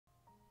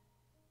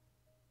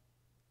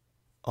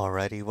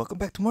Alrighty, welcome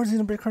back to more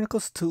Xenoblade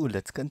Chronicles 2.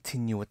 Let's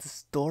continue with the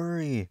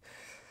story.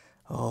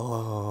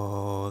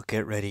 Oh,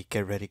 get ready,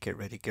 get ready, get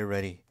ready, get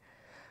ready.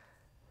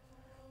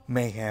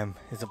 Mayhem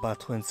is about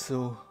to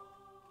ensue.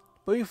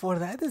 But before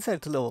that, I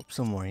decided to level up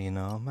some more,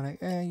 I'm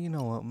like, you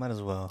know what, might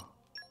as well.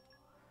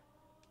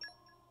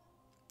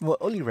 Well,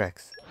 only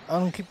Rex. I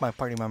don't keep my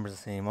party members the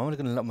same. I'm only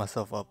gonna let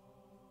myself up.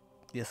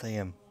 Yes, I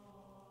am.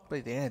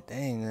 But yeah,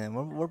 dang, man,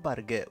 we're about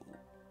to get...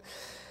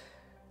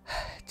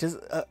 Just,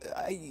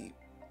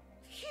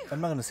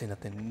 I'm not gonna say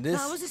nothing.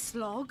 That was This a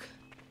slog.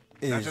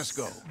 Let us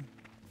go. is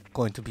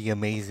going to be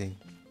amazing.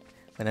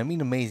 When I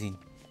mean amazing,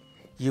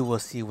 you will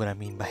see what I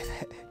mean by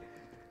that.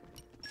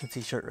 Let's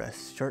see, short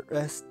rest. Short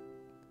rest.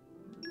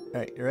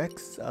 Alright,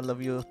 Rex, I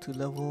love you to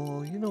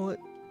level, you know what?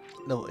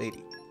 Level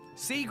 80.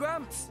 See,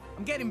 Gramps?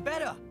 I'm getting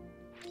better.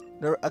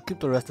 I'll keep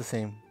the rest the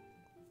same.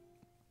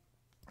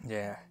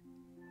 Yeah.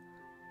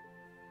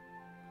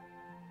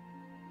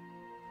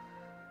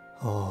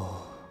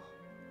 Oh,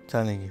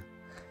 telling you,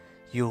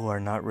 you are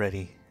not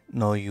ready.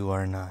 No, you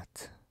are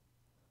not.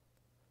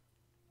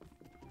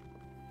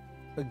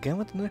 Again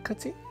with another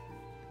cutscene?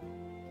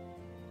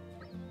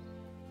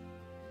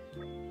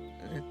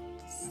 Let's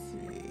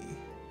see.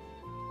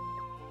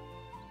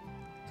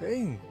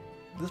 Dang,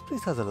 this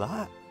place has a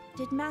lot.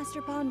 Did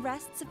Master Pawn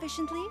rest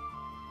sufficiently?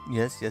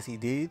 Yes, he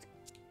did.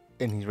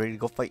 And he's ready to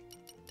go fight.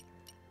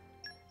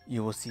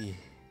 You will see.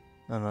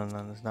 No,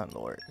 it's not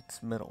lower.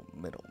 It's middle.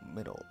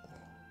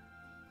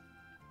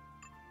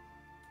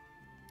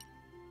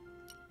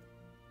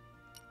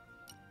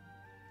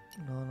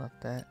 No, not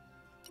that.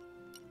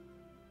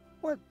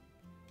 What?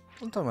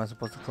 What time am I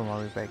supposed to come all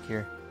the way back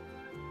here?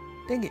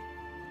 Dang it!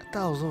 I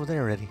thought I was over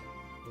there already.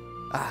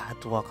 I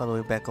had to walk all the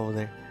way back over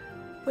there.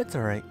 But it's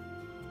alright.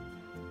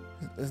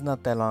 It's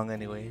not that long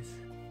anyways.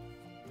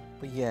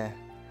 But yeah,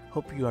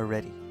 hope you are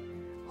ready.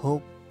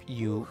 Hope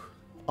you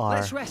are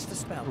Let's rest a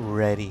spell.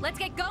 ready. Let's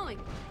get going.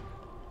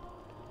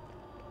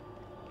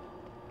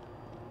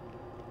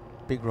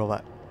 Big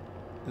robot.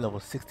 Level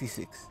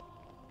 66.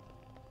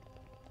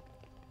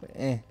 But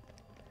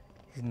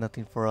he's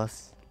nothing for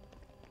us.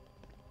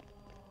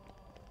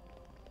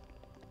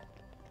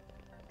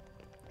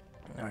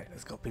 Alright,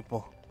 let's go,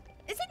 people.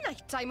 Is it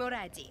night time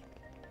already?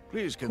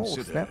 Please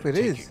consider consider snap, it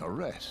taking is. a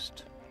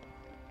rest.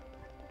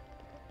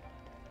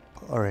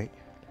 Alright.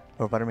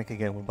 We're about to make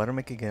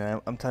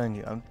again. I'm telling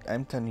you.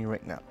 I'm telling you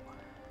right now.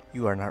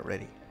 You are not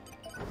ready.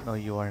 No,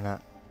 you are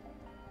not.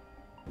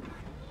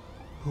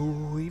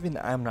 Ooh, even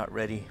I'm not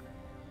ready.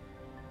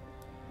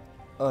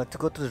 To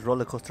go through this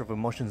roller coaster of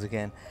emotions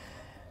again.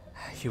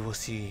 You will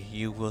see.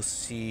 You will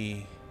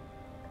see.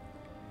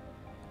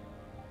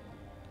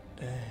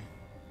 Dang.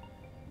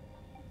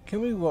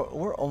 Can we?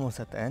 We're almost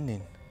at the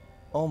ending.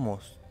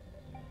 Almost.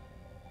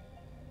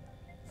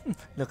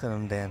 Look at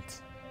them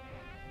dance.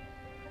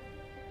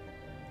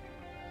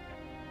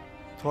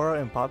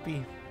 Tora and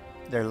Poppy,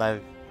 they're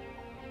live.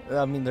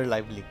 I mean, they're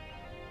lively.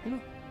 You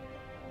know.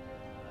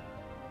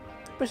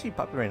 Especially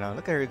Poppy right now.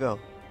 Look at her go.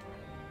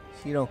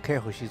 She don't care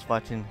who she's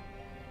watching.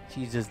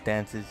 She just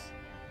dances.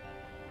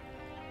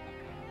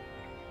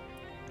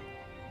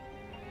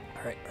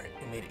 Alright,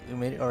 we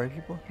made it. Alright,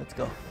 people, let's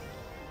go.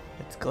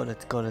 Let's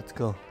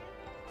go.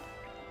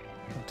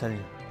 I'm telling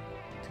you,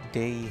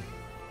 today,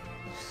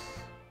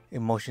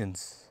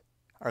 emotions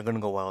are gonna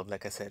go wild,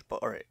 like I said.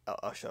 But alright,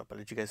 I'll shut up. I'll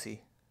let you guys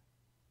see.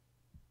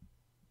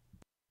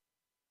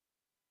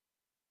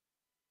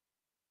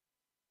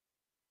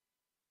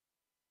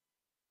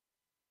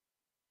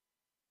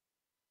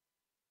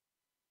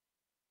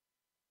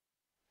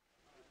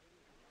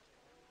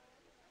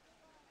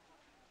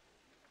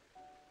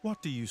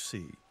 What do you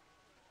see?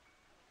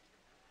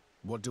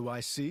 What do I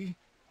see?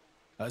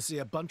 I see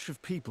a bunch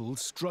of people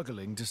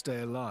struggling to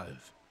stay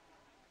alive.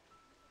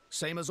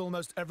 Same as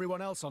almost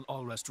everyone else on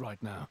Allrest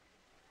right now.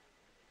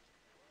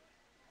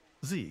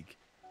 Zeke,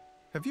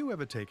 have you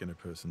ever taken a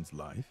person's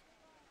life?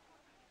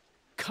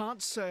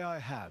 Can't say I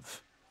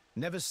have.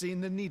 Never seen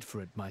the need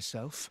for it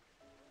myself.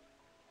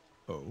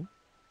 Oh?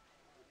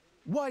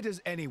 Why does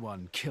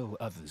anyone kill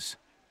others?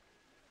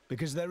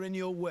 Because they're in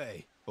your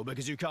way, or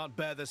because you can't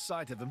bear the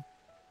sight of them?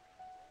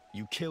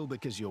 You kill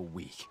because you're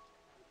weak.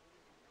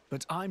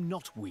 But I'm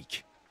not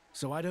weak,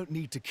 so I don't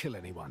need to kill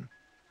anyone.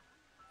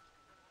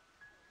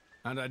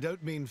 And I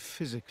don't mean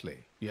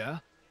physically, yeah?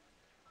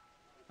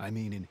 I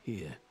mean in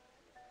here.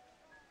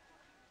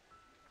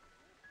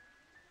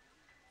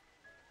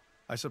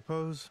 I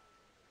suppose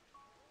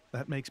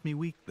that makes me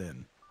weak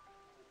then.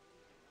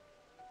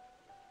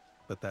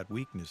 But that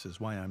weakness is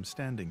why I'm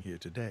standing here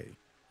today.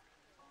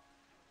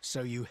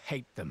 So you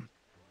hate them,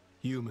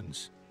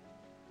 humans.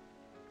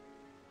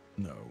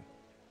 No.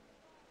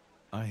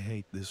 I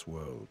hate this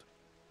world.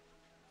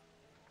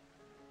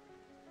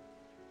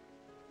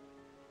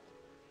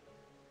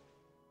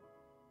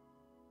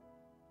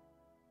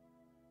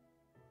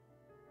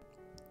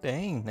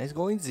 Dang, nice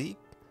going, Zeke.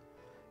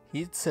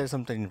 He said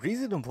something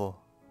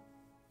reasonable.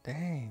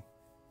 Dang.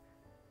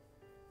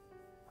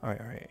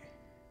 Alright.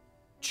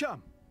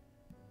 Chum!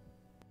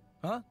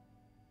 Huh?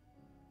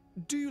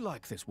 Do you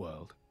like this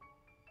world?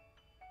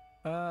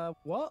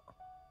 What?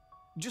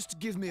 Just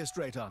give me a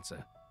straight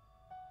answer.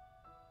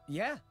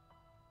 Yeah.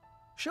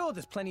 Sure,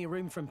 there's plenty of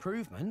room for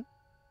improvement.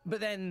 But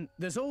then,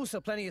 there's also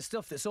plenty of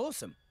stuff that's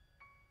awesome.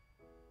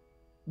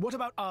 What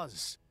about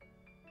us?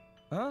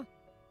 Huh?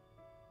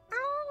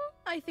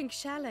 I think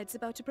Shaled's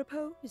about to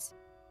propose.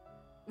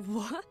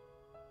 What?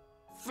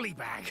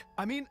 Fleabag!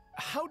 I mean,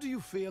 how do you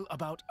feel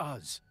about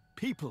us?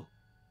 People.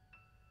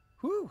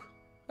 Whew.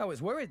 I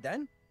was worried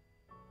then.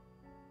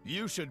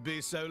 You should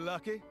be so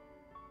lucky.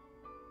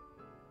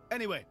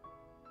 Anyway,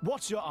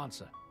 what's your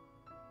answer?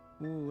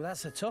 Ooh,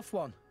 that's a tough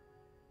one.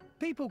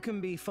 People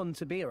can be fun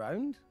to be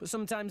around, but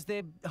sometimes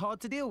they're hard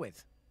to deal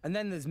with. And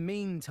then there's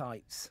mean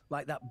types,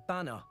 like that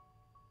Banner.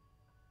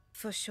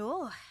 For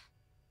sure.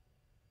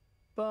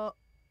 But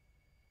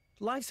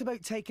life's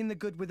about taking the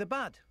good with the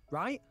bad,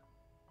 right?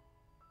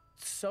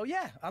 So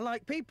yeah, I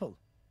like people.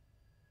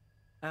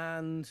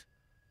 And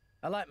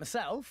I like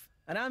myself,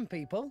 and I'm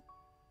people.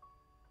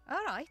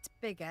 All right,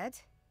 Big Ed.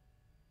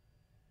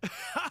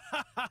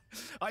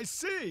 I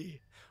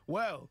see.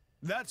 Well,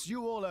 that's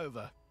you all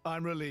over.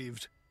 I'm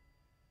relieved.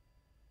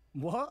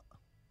 What?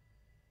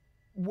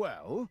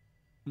 Well,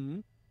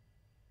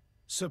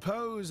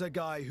 suppose a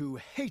guy who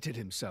hated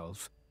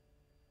himself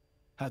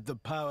had the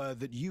power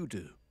that you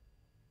do.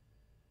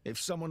 If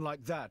someone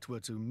like that were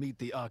to meet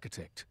the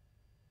architect,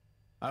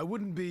 I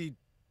wouldn't be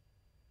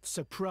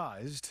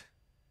surprised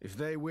if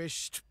they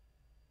wished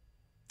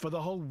for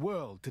the whole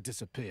world to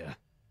disappear.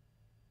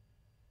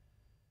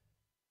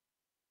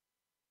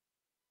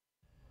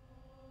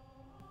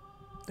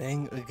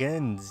 Dang,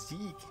 again, Zeke.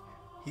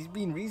 He's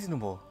being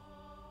reasonable.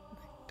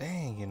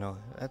 Dang, you know,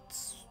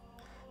 that's...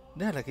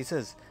 Yeah, like he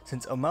says,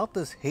 since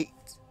Amalthus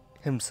hates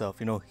himself,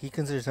 you know, he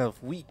considers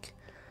himself weak.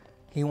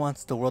 He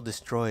wants the world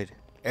destroyed.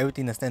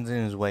 Everything that stands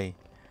in his way.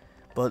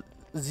 But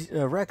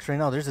Rex, right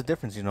now, there's a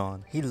difference, you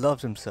know. He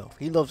loves himself.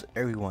 He loves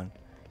everyone.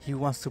 He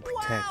wants to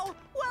protect. Wow!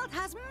 World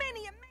has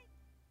many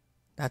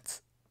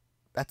That's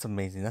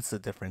amazing. That's the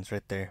difference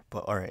right there.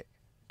 But alright.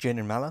 Jin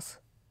and Malas,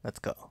 let's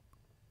go.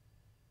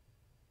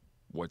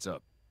 What's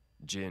up,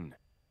 Jin?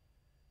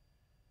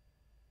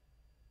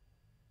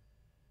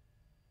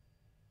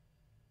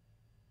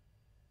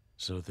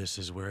 So this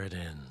is where it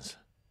ends.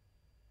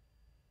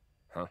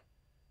 Huh?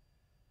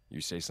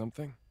 You say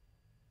something?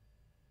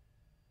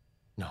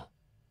 No.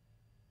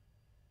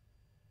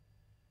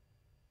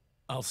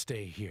 I'll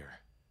stay here.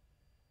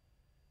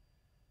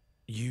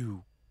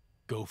 You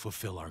go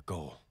fulfill our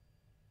goal.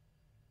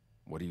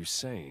 What are you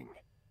saying?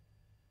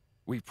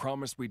 We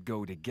promised we'd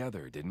go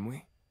together, didn't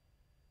we?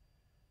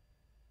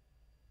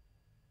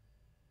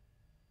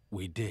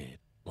 We did,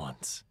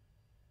 once.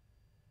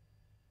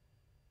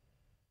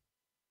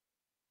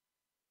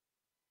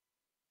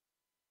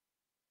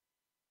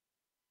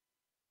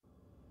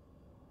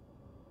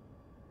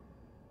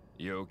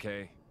 You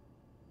okay?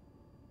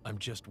 I'm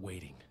just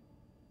waiting.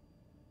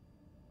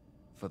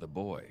 For the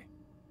boy?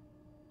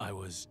 I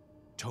was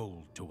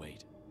told to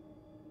wait.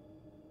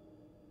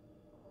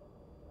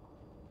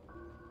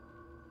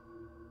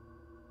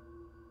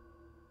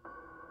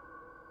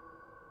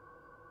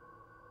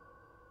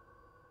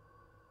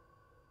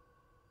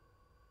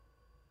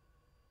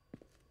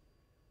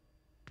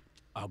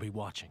 I'll be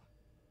watching.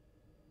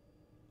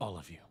 All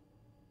of you.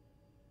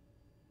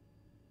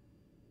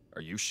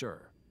 Are you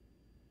sure?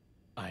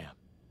 I am.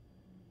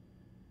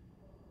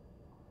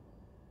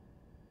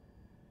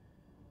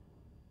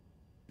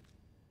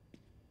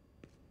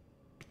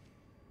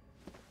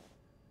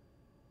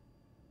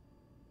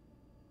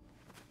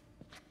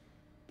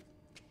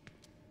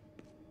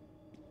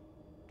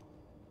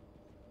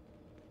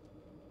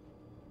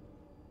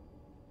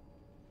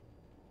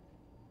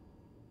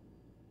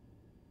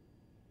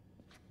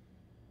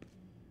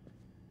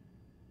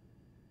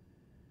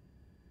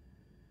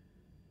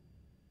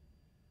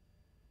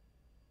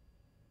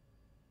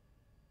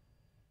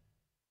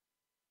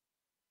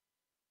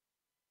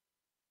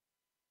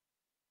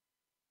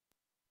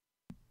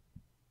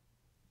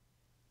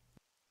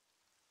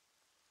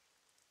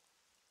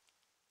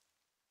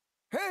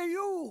 Hey,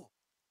 you!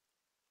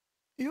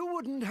 You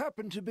wouldn't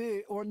happen to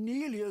be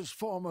Ornelia's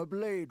former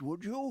blade,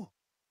 would you?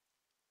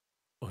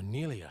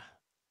 Ornelia?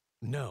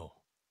 No,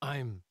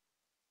 I'm...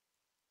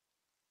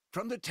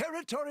 From the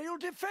Territorial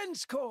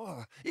Defense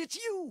Corps! It's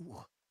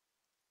you!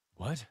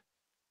 What?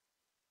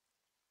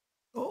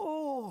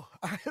 Oh,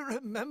 I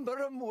remember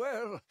 'em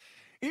well,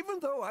 even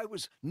though I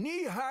was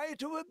knee-high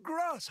to a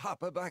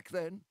grasshopper back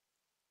then.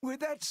 With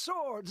that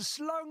sword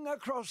slung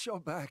across your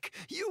back,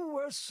 you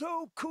were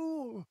so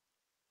cool.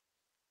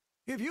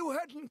 If you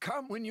hadn't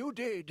come when you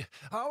did,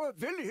 our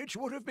village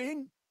would have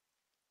been...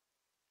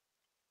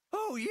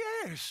 Oh,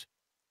 yes!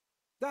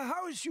 The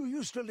house you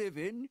used to live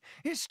in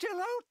is still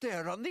out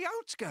there on the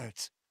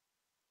outskirts.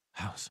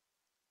 House?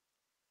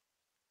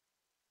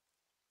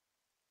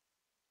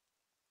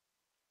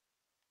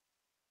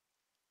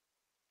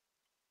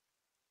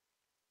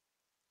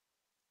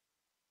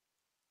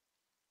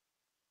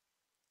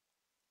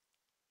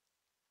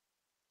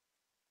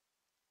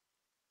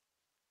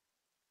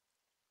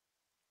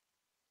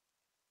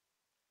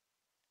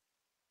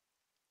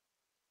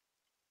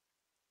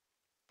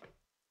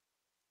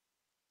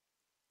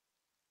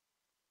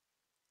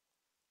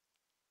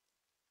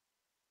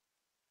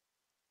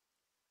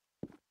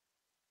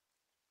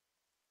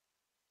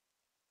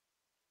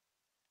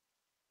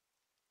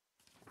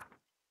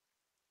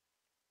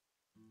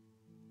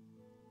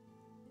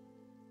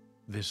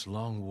 This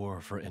long war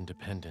for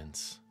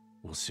independence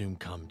will soon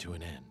come to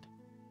an end.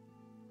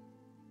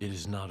 It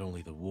is not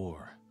only the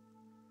war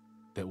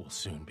that will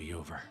soon be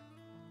over.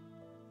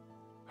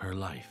 Her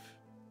life,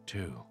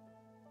 too,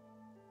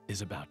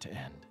 is about to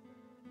end.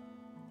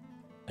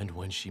 And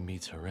when she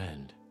meets her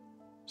end,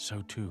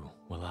 so too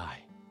will I.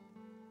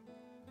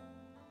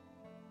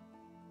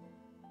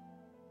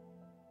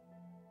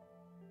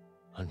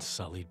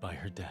 Unsullied by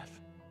her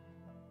death,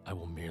 I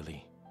will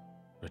merely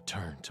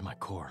return to my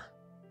core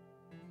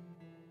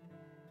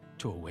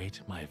to await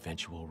my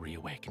eventual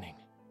reawakening.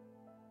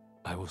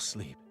 I will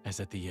sleep as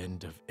at the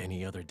end of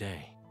any other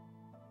day.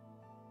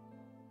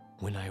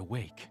 When I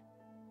awake,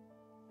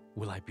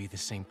 will I be the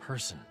same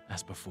person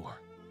as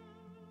before?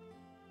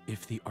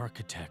 If the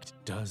architect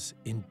does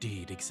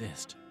indeed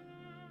exist,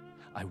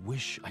 I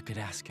wish I could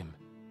ask him,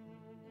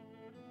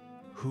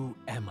 who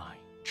am I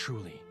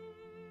truly?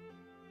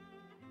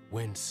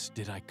 Whence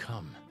did I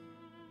come?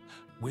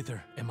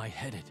 Whither am I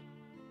headed?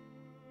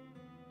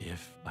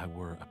 If I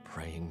were a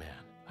praying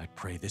man, I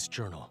pray this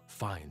journal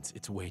finds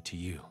its way to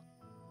you.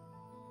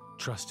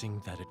 Trusting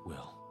that it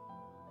will,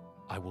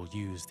 I will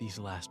use these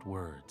last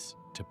words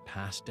to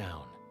pass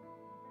down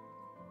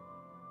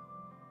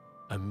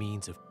a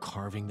means of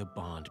carving the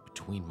bond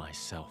between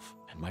myself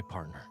and my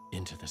partner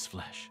into this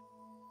flesh.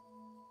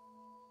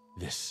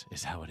 This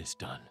is how it is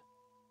done.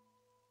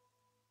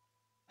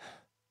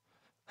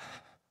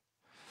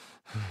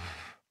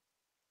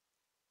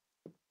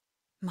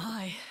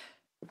 My,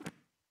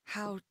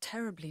 how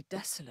terribly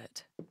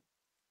desolate.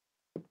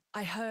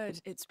 I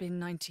heard it's been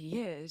 90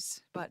 years,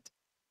 but...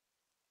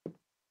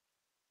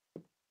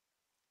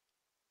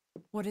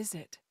 What is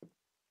it?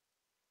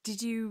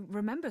 Did you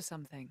remember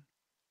something?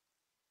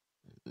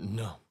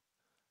 No.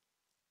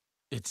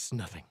 It's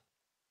nothing.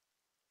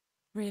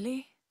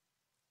 Really?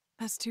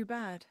 That's too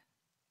bad.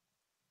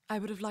 I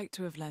would have liked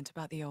to have learnt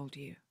about the old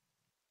you.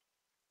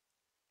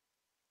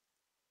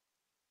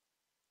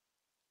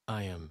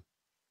 I am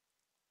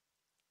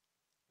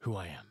who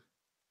I am.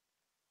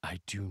 I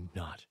do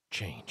not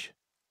change.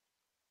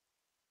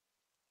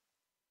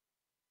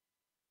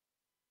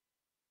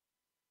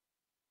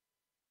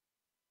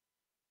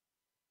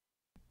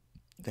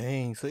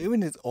 Dang, so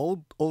even his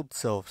old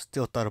self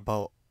still thought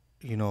about,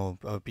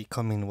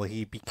 becoming what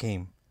he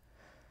became.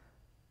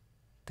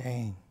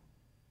 Dang.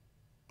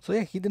 So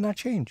yeah, he did not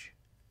change.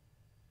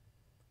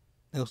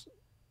 It was,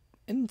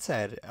 and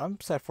sad. I'm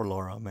sad for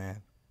Laura,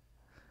 man.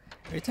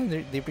 Every time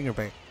they bring her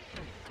back,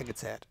 I get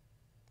sad.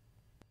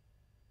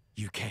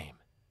 You came.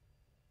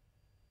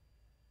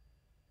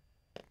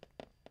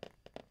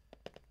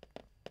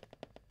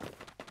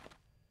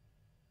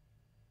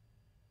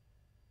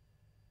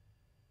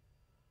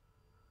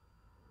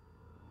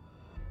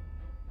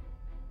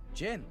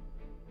 Jin.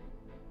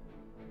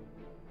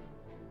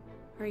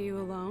 Are you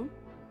alone?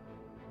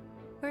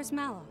 Where's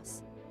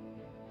Malos?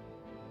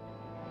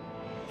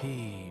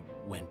 He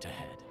went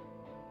ahead.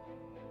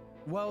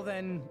 Well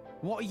then,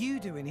 what are you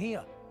doing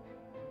here?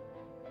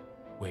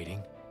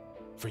 Waiting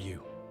for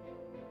you.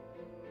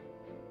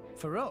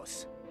 For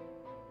us?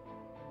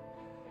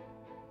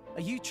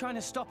 Are you trying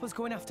to stop us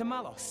going after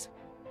Malos?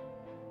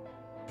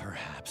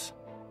 Perhaps.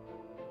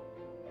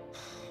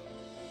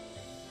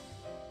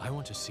 I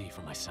want to see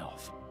for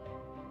myself.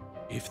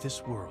 If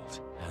this world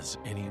has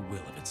any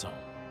will of its own,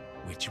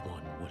 which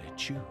one would it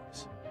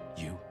choose?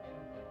 You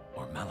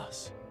or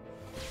Malos?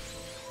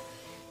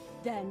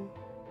 Then,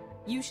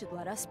 you should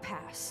let us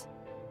pass.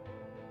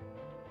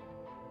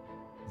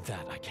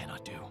 That I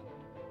cannot do.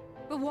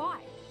 But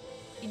why?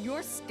 In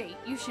your state,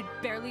 you should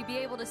barely be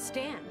able to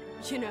stand.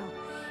 You know,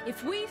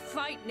 if we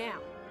fight now,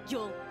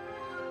 you'll...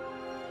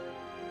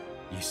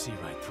 You see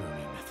right through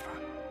me, Mithra.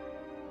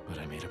 But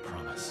I made a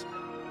promise.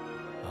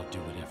 I'll do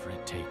whatever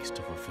it takes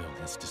to fulfill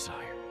his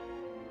desire.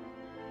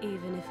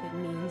 Even if it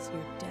means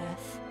your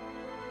death?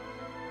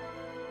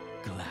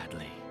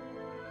 Gladly.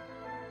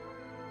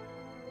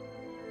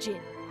 Jin.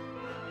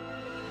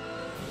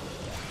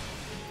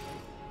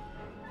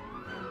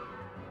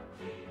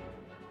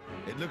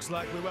 It looks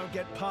like we won't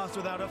get past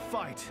without a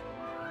fight.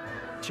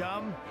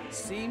 Chum?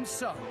 Seems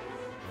so.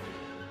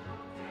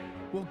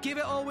 We'll give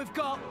it all we've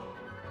got.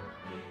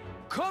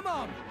 Come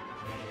on!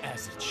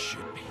 As it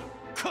should be.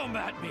 Come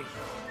at me,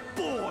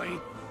 boy!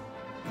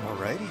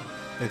 Alrighty.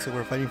 Looks like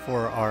we're fighting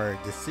for our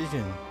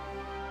decision.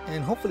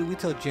 And hopefully we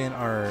tell Jin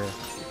our...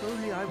 If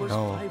only I was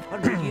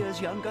 500 years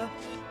younger.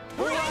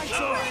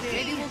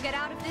 Maybe we'll get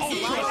out of this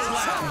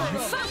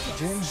alive.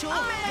 Jin,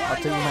 I'll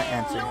tell you my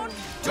answer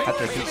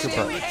after I kick your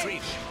butt.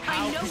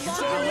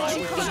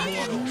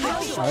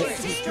 Alright?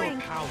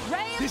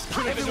 This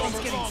could have been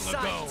over long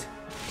ago.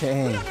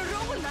 Dang.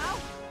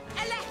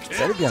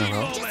 Better be on a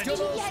roll.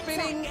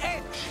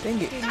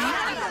 Dang it.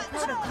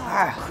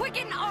 Ah.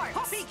 Quicken art.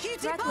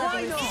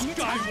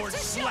 Skyward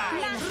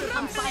slash.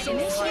 I'm fighting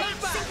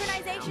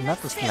synchronization.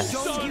 Not the slash.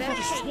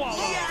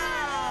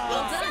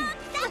 Well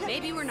done.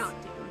 Maybe we're not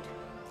doomed.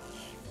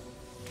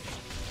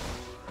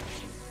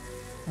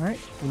 Alright,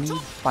 we need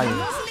fighting.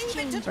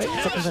 Right,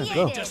 second time,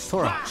 go.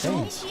 Sora,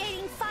 dang.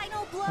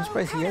 I'm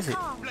surprised he has it.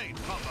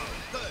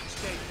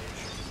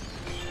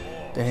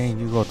 Dang,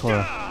 you go,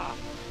 Tora.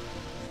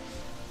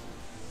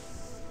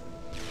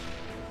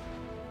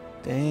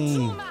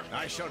 Dang.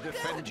 I shall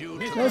defend you.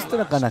 That's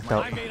still got knocked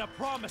out. I made a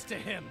promise to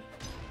him.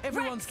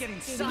 Everyone's getting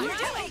You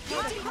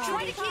psyched.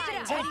 try to keep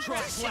it up. Ultra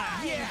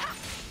Slash. Yeah.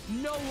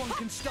 No one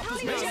can stop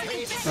us now.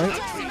 Right.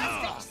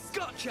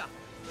 Gotcha.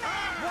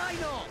 Why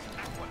not?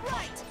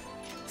 Right.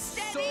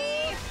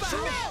 Steady. So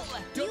No. You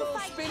double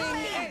fight spinning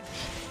harder. it.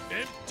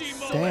 Empty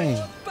Dang.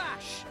 moment.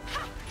 Bash.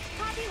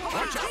 Poppy will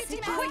be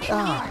quick. Ah.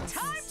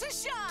 Time to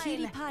shine.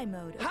 Cutie pie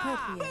mode Ha.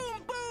 appropriate.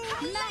 Boom, boom.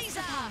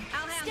 Laser.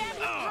 I'll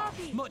handle it.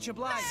 Poppy. Much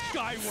obliged.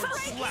 Skyward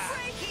Slash.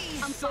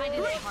 I'm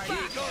finding it hard.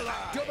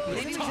 Double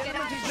Maybe we'll get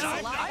out of this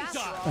alive.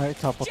 Alright,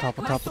 topple.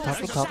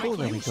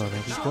 There we go,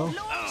 there we go.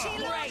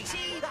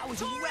 That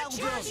was well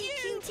done.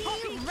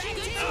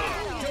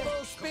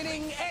 Double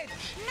spinning edge.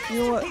 You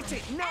know what? Hit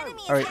it. No.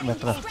 Alright,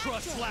 Mithra.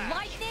 Ultra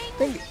Slash.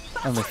 Dang it.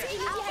 I missed.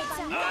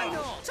 Why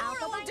not?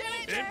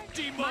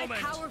 Empty My moment.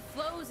 power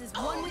flows is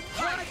one with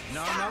God. No,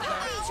 not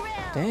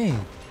that.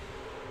 Dang.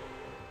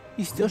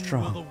 He's still Will the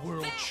strong.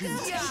 world choose?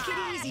 Take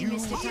it easy,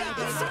 Mr.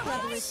 Tiger. This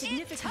level is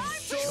significant.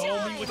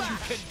 Show me what you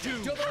can do,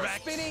 Double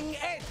Rex. spinning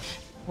edge.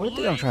 What do you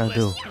think I'm trying to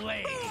do?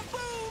 Blade.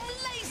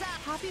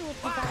 Poppy will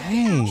provide.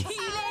 Dang.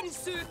 Healing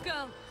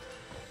circle.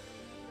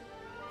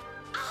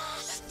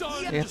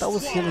 Stun Yeah, that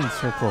was swallow. healing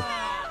circle.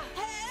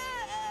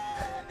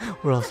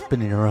 We're all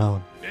spinning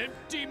around.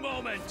 Empty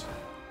moment.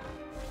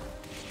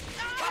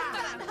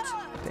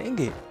 Dang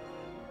it.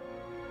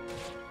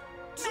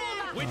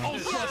 With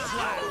Ultra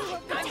Slash.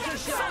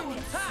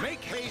 Make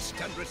haste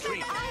and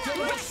retreat.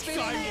 Double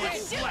spinning Skyward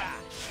edge. Slash.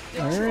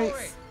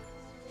 Alright.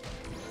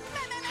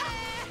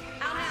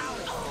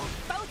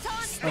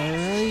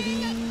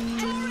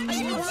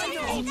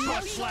 Alrighty.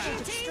 Ultra Slash.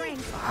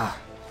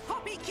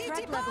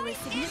 Threat level is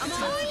significant.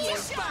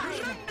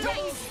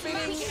 Double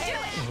spinning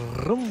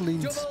edge.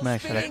 Rumbling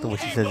smash. I like the way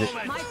she says it.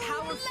 My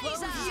power flows is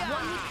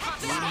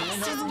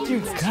one with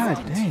Dude,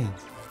 god dang.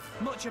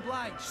 Much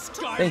obliged.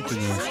 Thank you,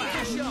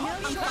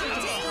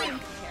 man.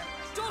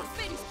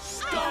 Dolphin.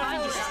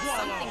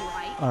 Something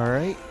right.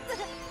 Alright.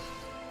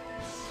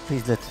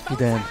 Please let this be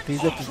the end.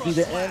 Please let this be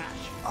the end.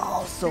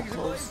 Oh, so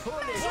close.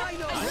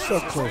 So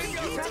close.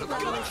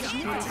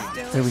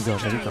 There we go.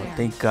 There we go.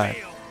 Thank God.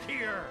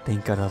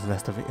 Thank God that was the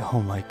last of it.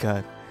 Oh my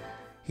God.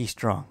 He's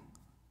strong.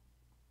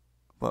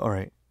 But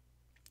alright.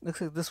 Looks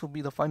like this will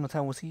be the final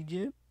time we'll see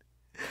Jin.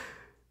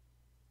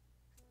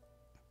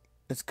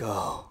 Let's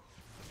go.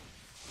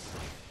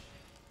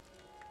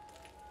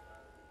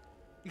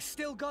 You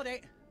still got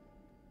it.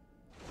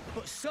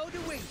 But so do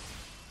we.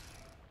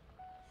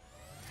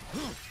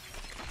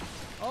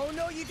 Oh,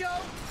 no, you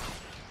don't.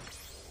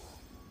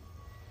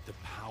 The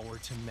power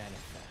to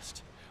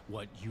manifest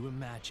what you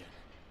imagine.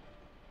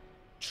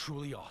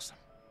 Truly awesome.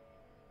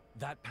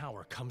 That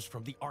power comes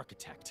from the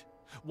architect.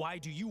 Why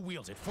do you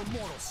wield it for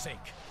mortal sake?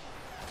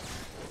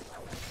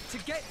 To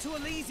get to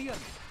Elysium.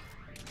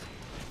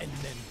 And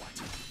then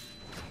what?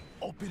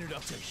 Open it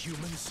up to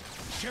humans?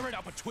 Share it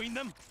out between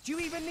them? Do you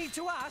even need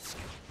to ask?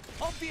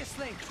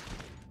 Obviously.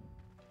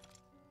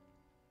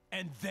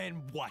 And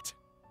then what?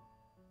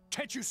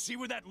 Can't you see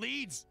where that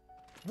leads?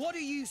 What are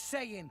you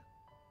saying?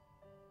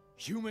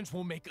 Humans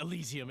will make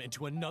Elysium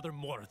into another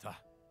Mortha.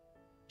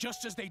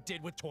 Just as they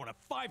did with Torna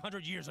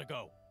 500 years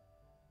ago.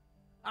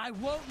 I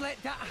won't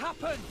let that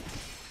happen.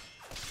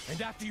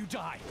 And after you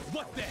die,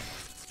 what then?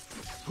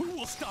 Who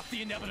will stop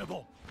the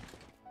inevitable?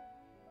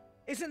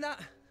 Isn't that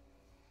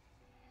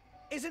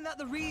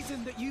the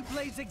reason that you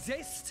blades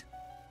exist?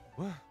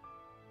 What?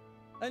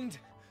 And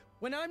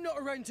when I'm not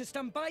around to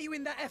stand by you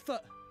in that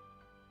effort,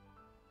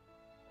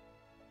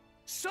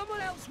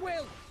 someone else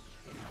will.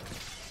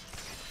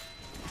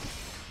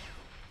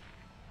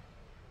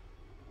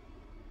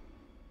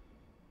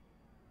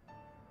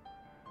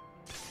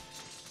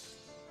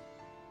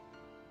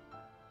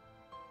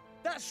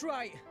 That's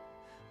right.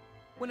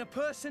 When a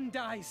person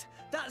dies,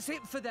 that's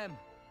it for them.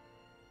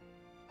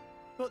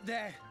 But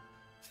their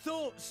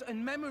thoughts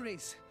and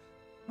memories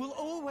will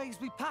always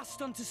be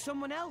passed on to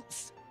someone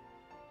else.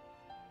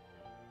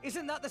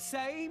 Isn't that the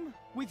same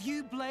with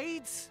you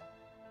blades?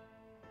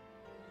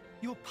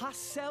 Your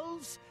past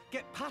selves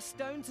get passed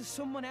down to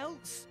someone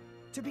else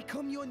to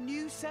become your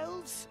new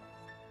selves?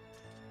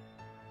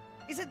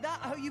 Isn't that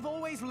how you've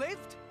always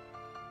lived?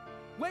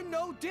 We're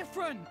no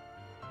different.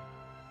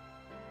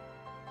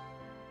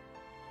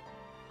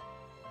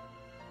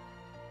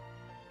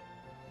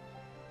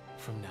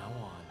 From now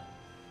on,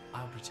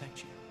 I'll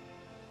protect you.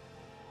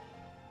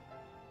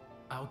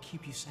 I'll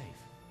keep you safe.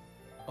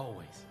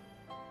 Always.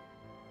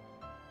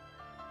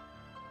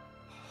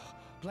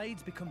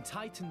 Blades become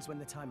titans when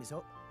the time is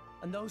up,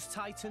 and those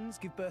titans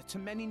give birth to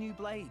many new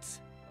blades,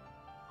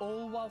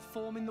 all while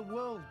forming the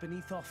world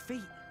beneath our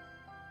feet.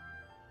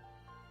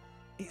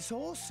 It's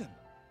awesome.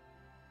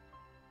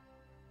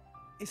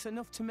 It's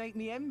enough to make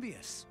me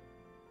envious.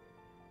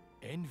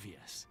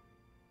 Envious?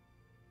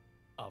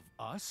 Of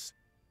us?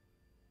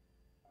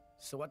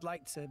 So I'd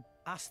like to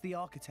ask the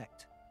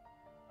architect,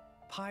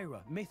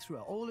 Pyra,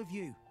 Mithra, all of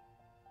you,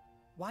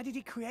 why did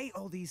he create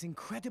all these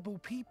incredible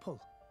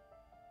people?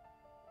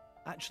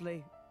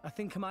 Actually, I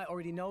think I might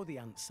already know the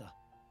answer.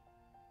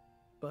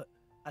 But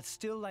I'd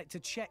still like to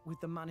check with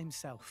the man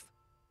himself.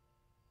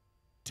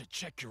 To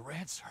check your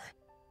answer?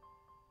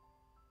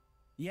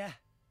 Yeah.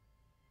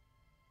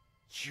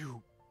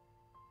 You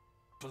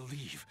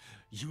believe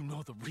you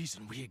know the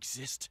reason we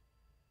exist?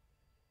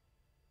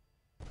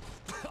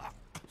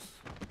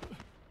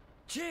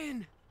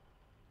 Jin!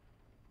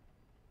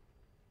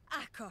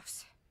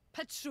 Akos,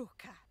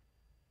 Petroka.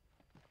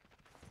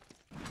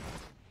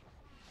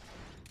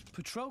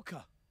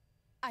 Petroka?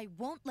 I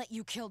won't let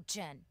you kill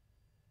Jen.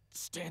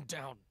 Stand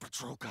down,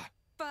 Petroka.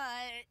 But...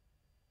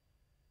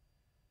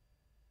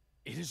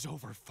 It is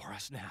over for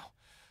us now.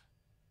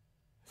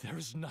 There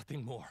is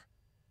nothing more.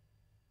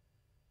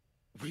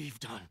 We've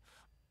done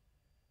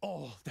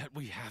all that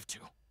we have to.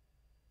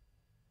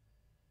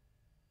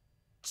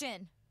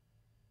 Jin.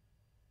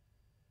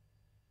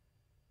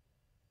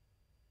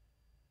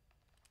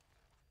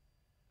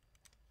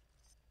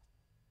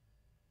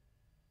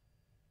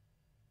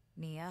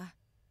 Nia?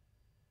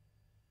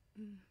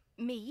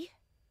 Me?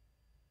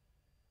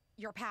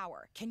 Your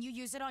power. Can you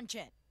use it on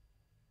Jin?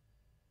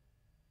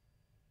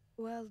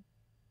 Well,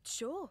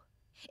 sure.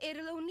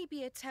 It'll only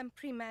be a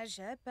temporary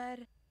measure, but...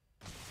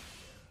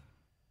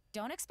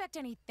 Don't expect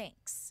any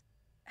thanks.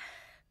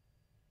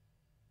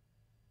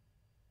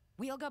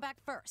 We'll go back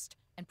first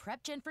and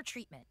prep Jin for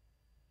treatment.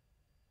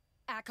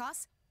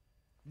 Akos,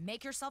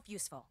 make yourself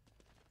useful.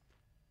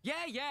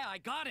 Yeah, I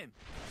got him!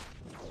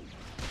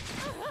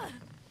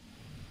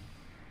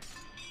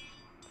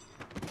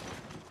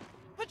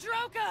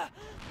 Petroka!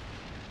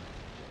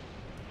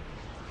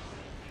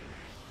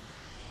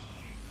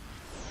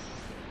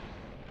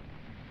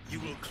 You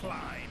will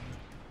climb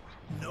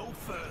no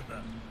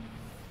further.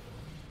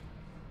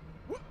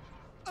 What?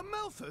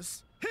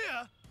 Amalthus?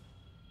 Here?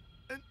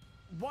 And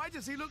why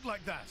does he look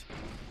like that?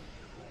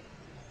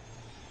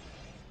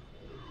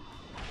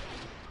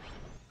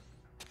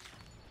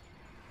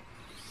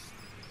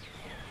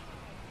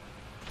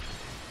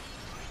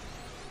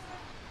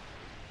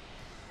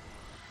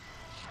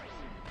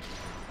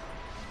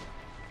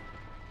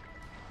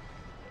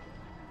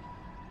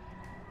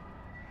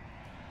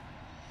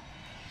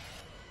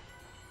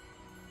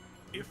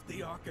 If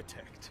the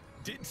Architect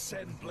did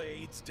send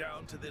blades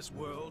down to this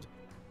world,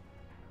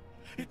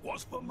 it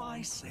was for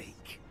my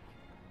sake.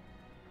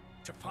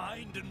 To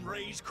find and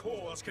raise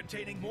cores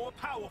containing more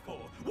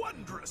powerful,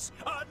 wondrous,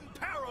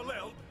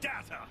 unparalleled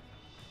data.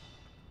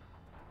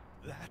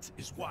 That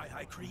is why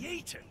I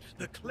created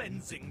the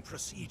cleansing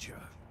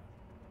procedure.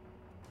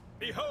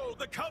 Behold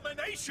the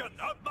culmination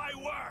of my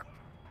work!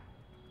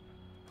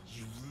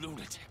 You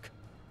lunatic.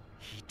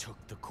 He took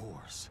the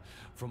cores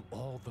from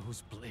all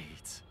those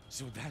blades.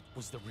 So that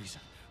was the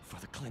reason for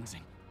the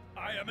cleansing.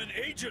 I am an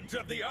agent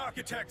of the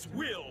Architect's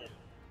will!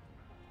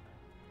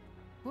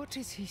 What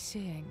is he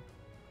seeing?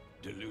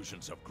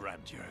 Delusions of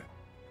grandeur.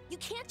 You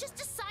can't just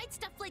decide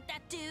stuff like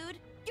that, dude!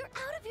 You're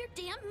out of your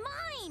damn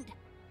mind!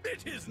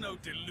 It is no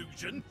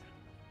delusion!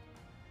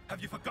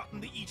 Have you forgotten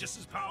the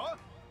Aegis's power?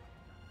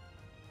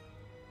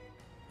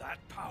 That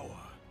power.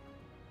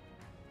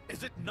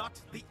 Is it not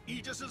the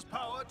Aegis's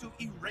power to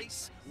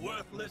erase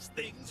worthless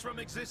things from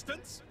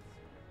existence?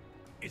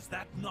 Is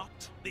that not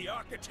the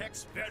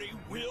Architect's very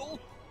will?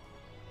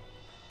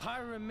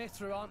 Pyra and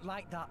Mithra aren't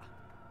like that.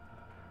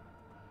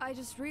 I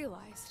just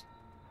realized.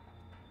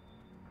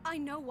 I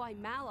know why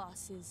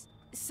Malos is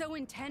so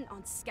intent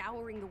on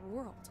scouring the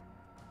world.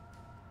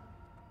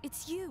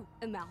 It's you,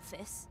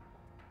 Amalthus.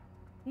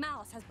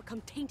 Malos has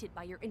become tainted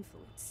by your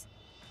influence.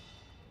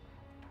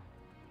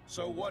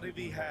 So what if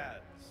he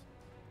has?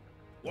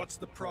 What's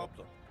the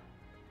problem?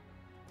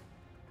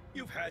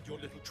 You've had your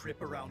little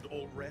trip around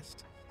Allrest.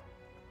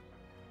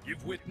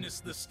 You've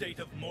witnessed the state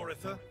of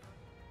Moritha.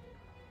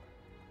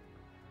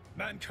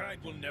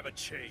 Mankind will never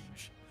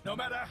change, no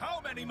matter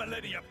how many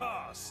millennia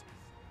pass.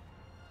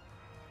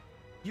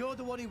 You're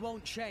the one who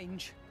won't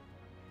change.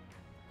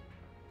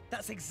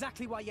 That's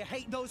exactly why you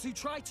hate those who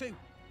try to.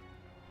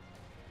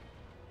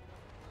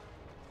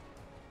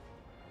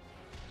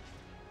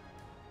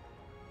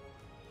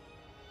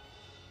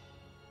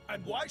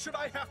 And why should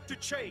I have to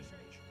change?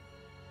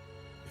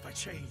 If I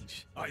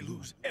change, I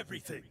lose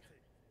everything.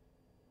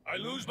 I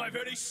lose my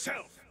very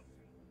self.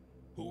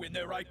 Who in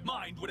their right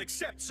mind would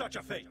accept such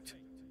a fate?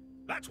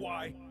 That's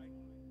why.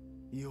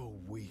 You're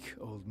weak,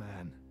 old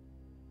man.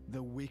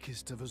 The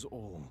weakest of us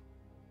all.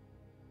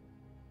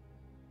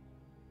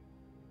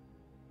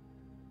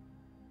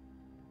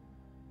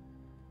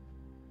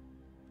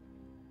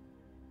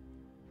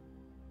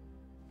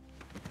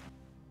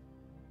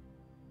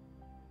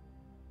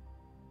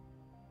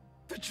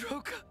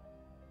 Petroka!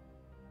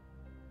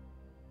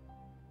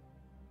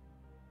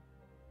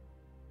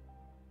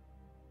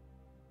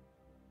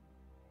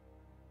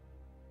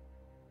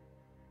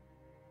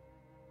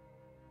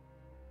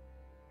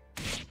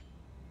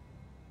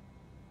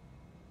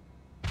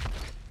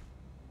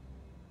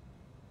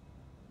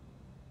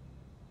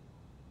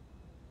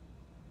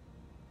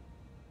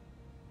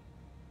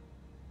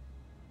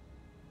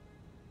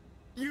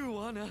 You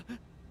wanna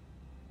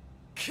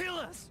kill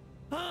us,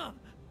 huh?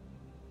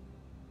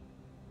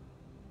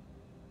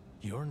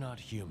 You're not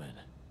human.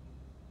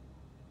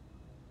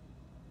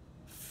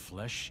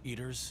 Flesh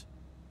eaters?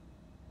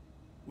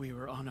 We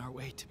were on our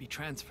way to be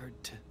transferred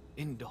to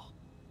Indol.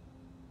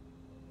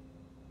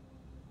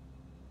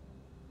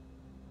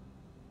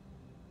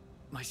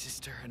 My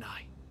sister and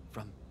I,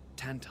 from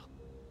Tantal.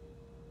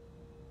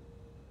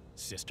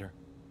 Sister?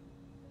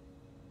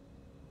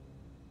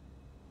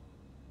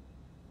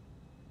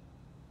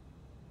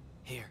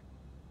 Here.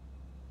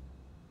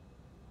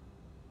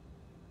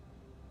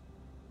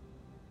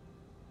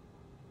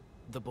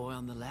 The boy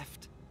on the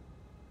left,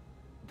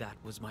 that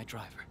was my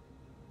driver.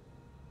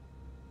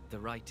 The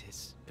right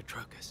is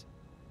Petroka's.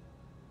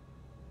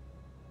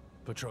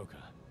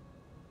 Petroka.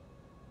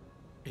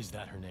 Is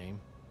that her name?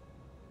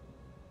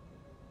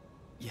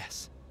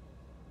 Yes.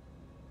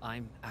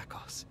 I'm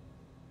Akos.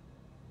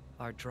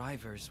 Our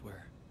drivers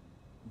were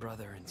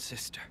brother and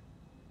sister.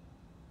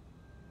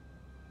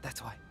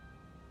 That's why.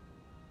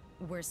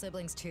 We're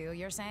siblings too,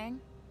 you're saying?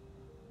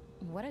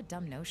 What a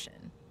dumb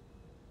notion.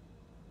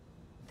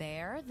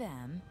 They're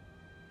them,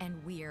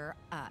 and we're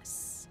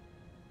us.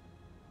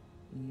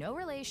 No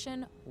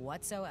relation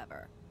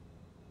whatsoever.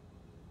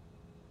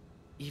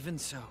 Even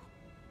so,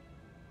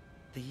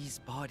 these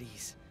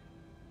bodies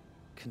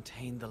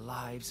contain the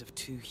lives of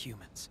two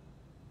humans.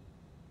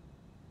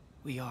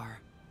 We are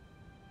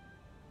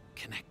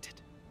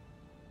connected.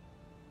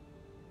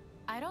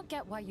 I don't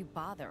get why you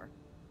bother.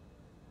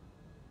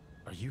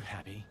 Are you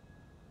happy?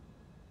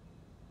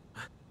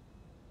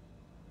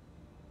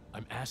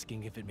 I'm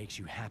asking if it makes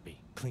you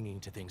happy, clinging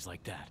to things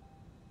like that.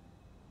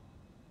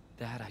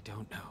 That I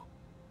don't know.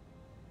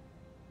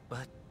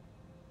 But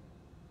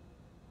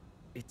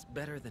it's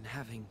better than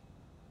having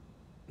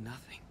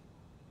nothing.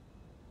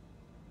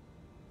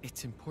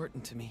 It's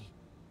important to me.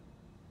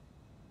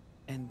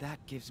 And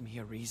that gives me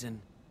a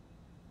reason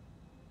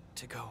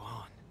to go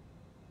on.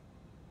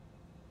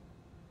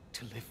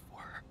 To live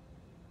for her.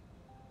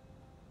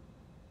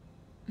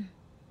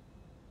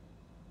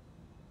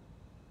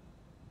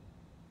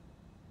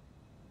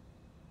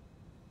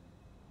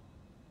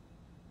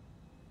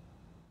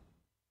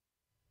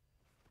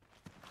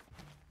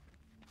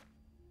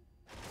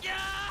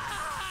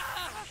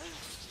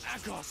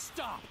 Akos,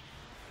 stop!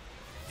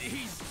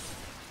 He's...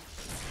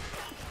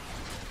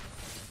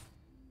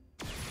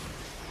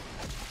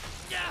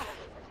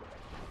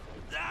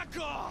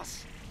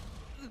 Akos!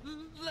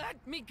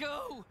 Let me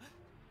go!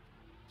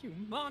 You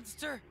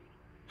monster!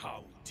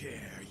 How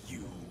dare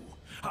you?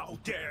 How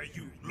dare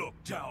you look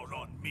down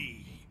on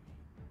me?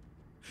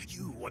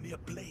 You are mere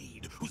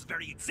blade whose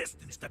very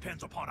existence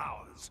depends upon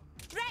ours.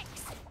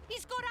 Rex!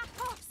 He's got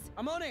Akos!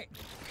 I'm on it!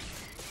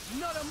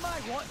 Not on my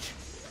watch!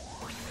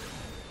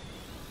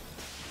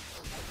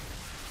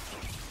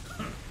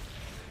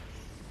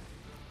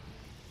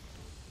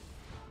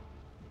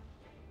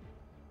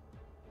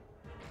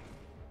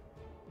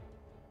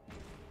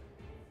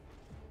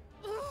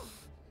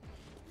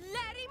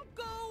 Let him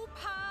go,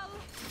 pal!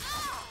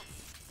 Ah!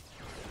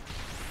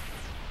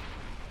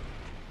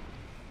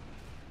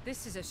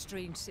 This is a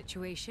strange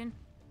situation.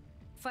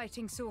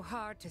 Fighting so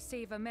hard to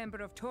save a member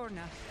of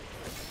Torna.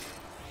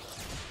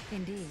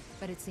 Indeed,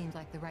 but it seems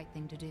like the right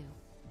thing to do.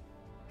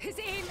 His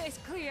aim is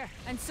clear,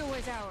 and so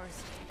is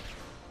ours.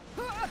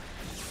 Ah!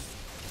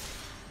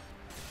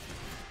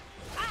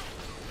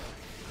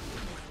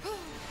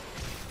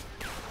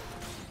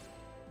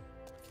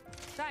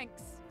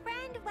 Thanks.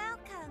 Friend,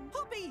 welcome.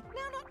 Poppy,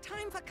 now not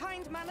time for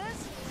kind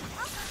manners.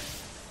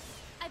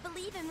 I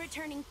believe in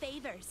returning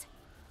favors.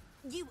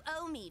 You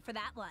owe me for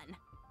that one.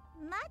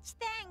 Much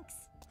thanks.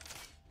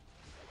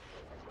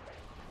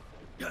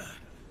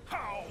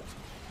 How?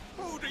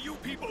 Who do you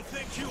people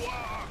think you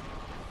are?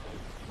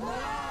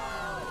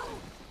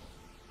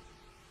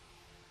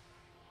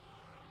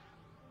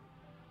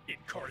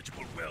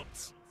 Incorrigible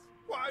whelps.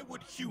 Why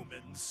would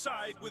humans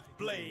side with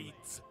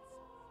blades?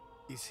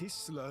 Is he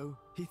slow?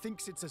 He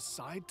thinks it's a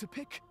side to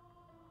pick?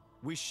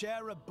 We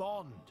share a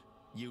bond,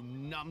 you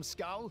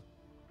numbskull.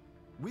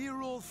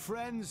 We're all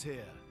friends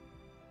here.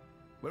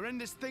 We're in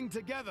this thing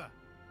together.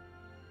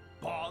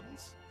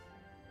 Bonds?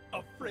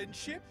 A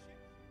friendship?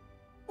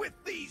 With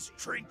these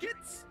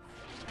trinkets?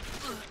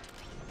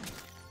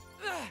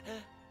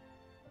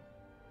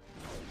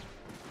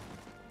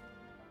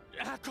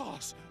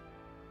 Akos!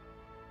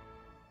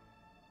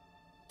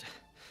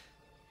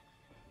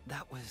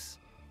 That was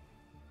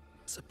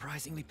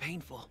surprisingly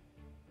painful.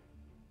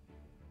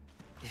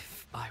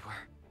 If I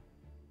were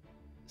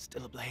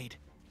still a blade,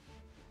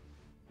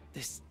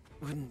 this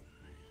wouldn't...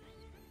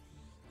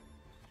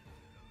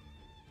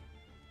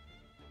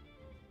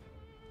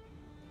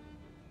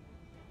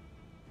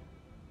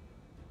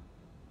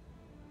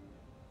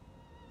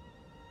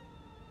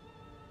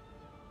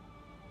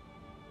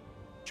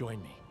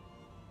 Join me.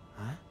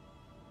 Huh?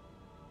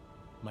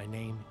 My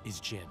name is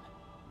Jin.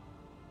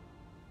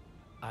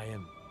 I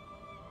am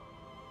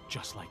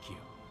just like you.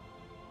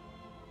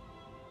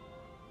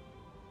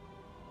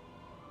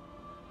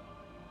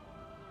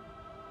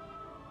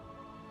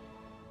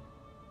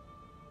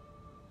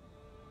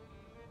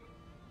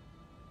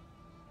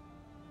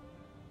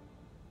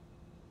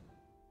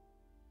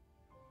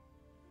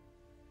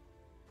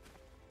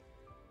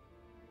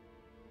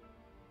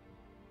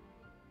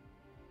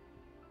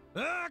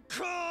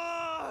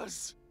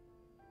 Amalthus!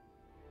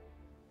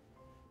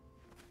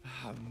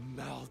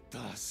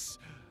 Amalthus.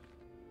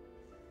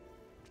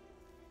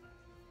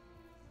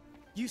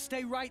 You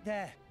stay right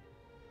there.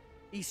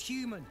 He's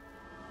human.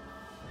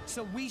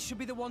 So we should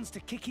be the ones to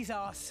kick his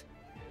ass.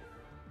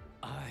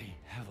 I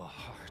have a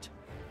heart.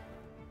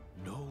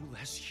 No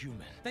less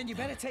human. Then you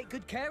better take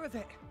good care of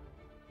it.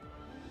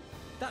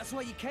 That's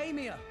why you came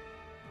here.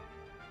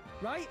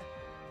 Right?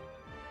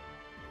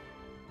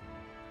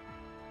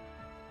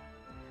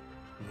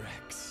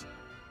 Rex.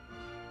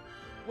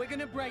 We're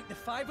gonna break the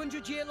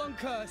 500-year-long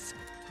curse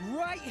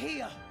right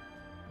here.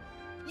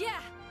 Yeah.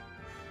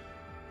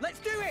 Let's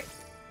do it.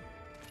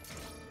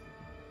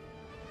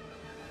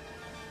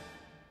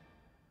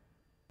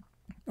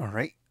 All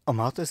right,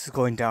 Amalthus is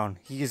going down.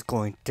 He is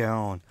going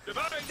down.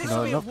 You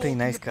know, not playing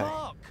nice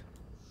guy.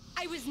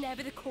 I was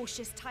never the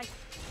cautious type.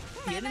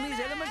 The enemy's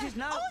element is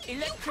now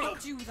electric.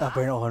 Oh,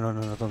 Brandon, oh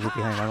no, don't get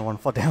behind. I don't want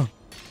to fall down.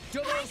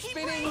 Double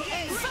spinning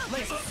edge.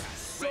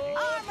 Sword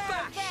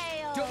back.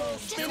 Double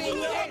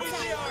spinning edge.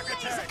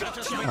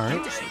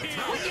 Alright.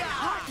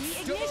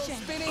 Double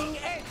spinning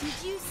edge.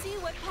 Did you see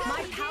what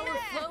my power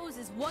flows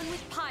is one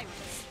with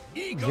pirates?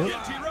 Yep.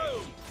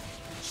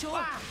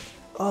 Sure.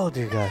 Oh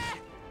dear God.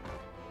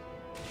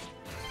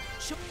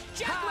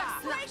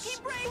 Breaky.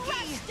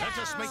 Let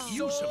us make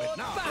use of it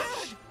now.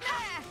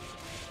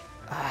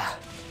 Ah.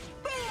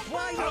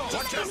 Why not? I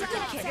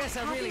guess I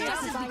really am.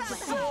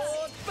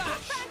 Sword back.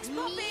 Thanks,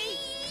 Poppy.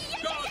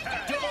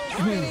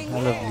 I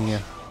love Nia.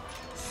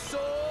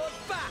 Sword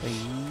back. Hey.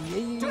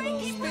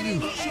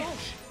 Spinning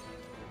edge.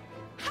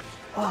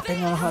 Oh,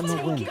 dang, I don't have no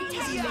wind.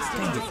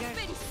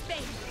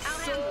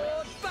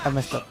 I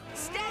messed up.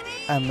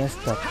 I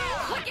messed up.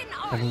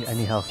 I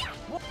need help.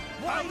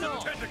 Why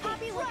not?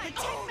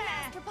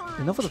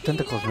 Enough of the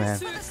tentacles, man.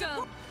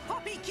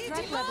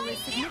 Threat level is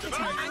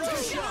significant.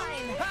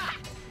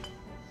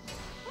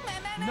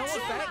 No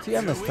effect. See,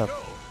 I messed up.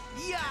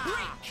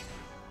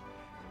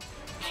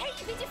 Hey,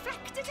 we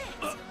deflected it.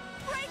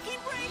 Breaky.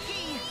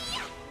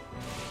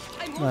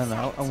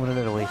 No, I'm gonna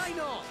let it waste.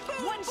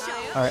 One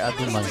shot. Alright, I'll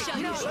do mine.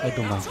 I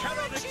do mine.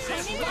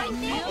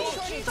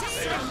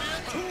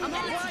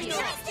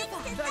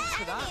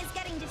 Is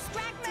getting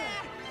distracted.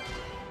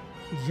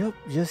 Yup,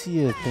 just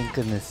here, thank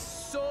goodness.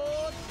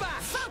 Sword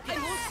back.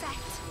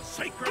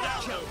 Sacred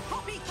arrow.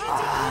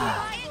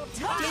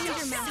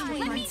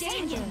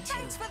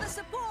 Thanks for the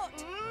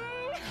support.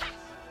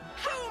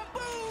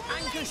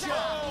 Anchor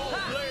shot.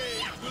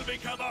 Blade will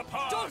become a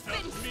part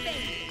of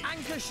me.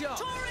 Anchor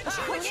shot.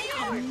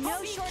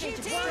 No shortage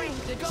of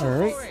strength.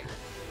 Alright,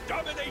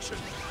 Domination.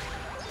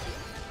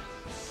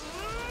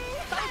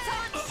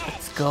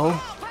 let's go.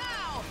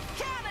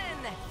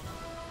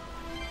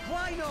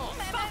 Why not?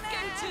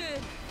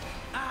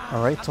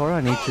 Alright, Tora,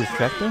 I need to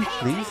distract him,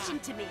 please.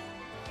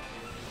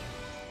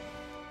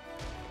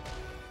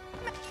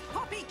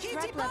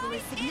 Threat level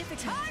is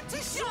significant.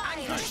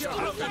 Anchor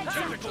shot.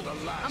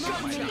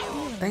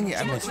 Dang it,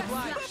 I missed.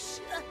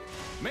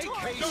 Make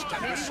haste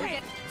and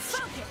receive.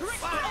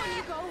 On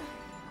you go.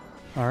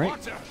 Alright,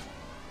 Water,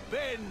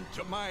 bend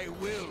to my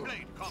will.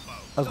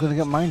 I was gonna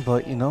get mine,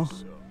 but you know,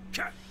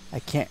 I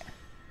can't.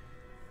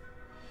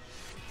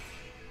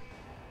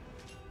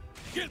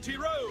 Guilty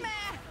road.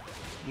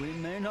 We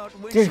may not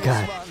win Dear this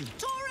God.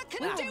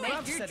 one.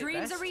 Make your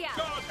dreams a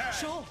reality.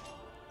 Sure.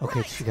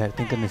 Okay, she got it,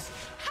 thank goodness.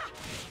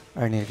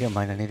 I need to get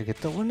mine, I need to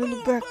get the one in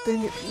the back,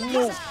 dang it.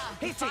 No!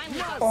 Hit it.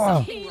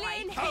 Oh!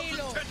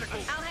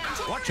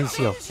 Watch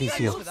DCO,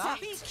 DCO.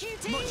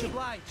 Much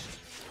obliged.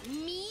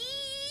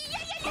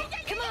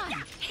 Come on.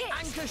 Hit.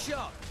 Anchor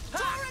shot.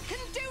 Tora can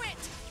do it.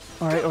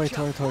 Alright,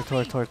 Tora. Power to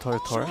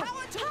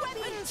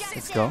weapons,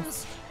 Let's go.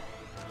 Jetsons.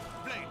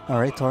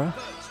 Alright, Tora.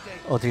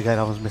 Oh dear God,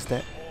 I almost missed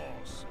that.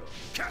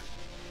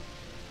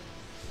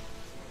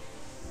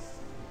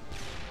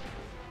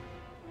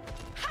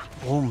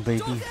 Boom,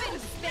 baby.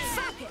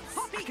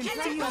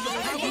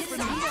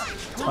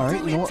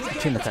 Alright, you know what?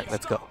 Chain attack,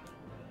 let's go.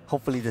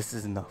 Hopefully this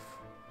is enough.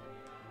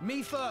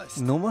 Me first.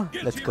 Noma,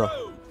 let's go.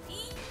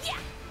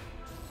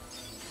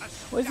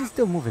 Why is he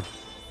still moving?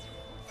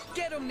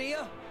 Get him,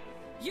 Nia.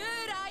 Here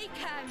I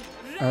come.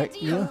 Alright,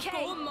 Ready, Nia.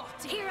 okay.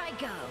 Here I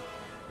go.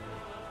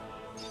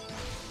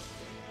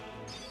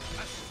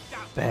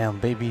 Bam,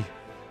 baby.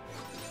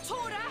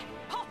 Tora,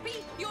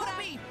 Poppy, you're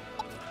Poppy.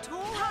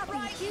 Tora,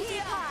 right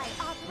here.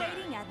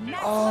 Operating at max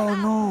Oh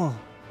no!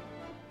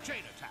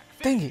 Chain attack.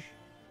 Dang it!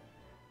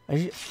 Are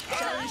you...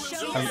 I'm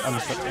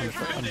stuck.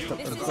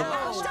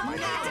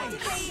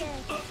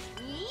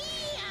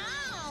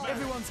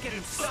 Everyone's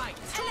getting psyched.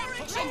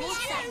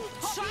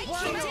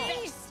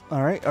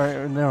 Alright,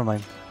 never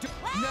mind.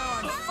 Now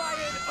I'm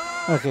fired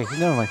up. Okay,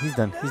 never mind. He's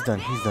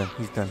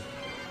done.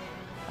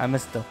 I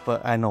messed up,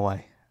 but I know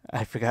why.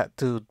 I forgot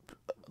to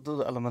do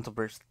the elemental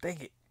burst. Dang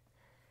it.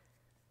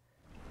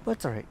 But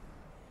it's alright.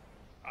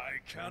 I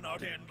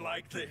cannot end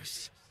like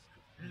this.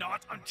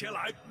 Not until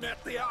I've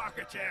met the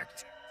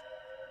architect.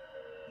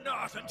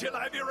 Not until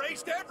I've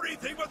erased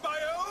everything with my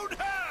own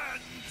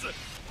hands.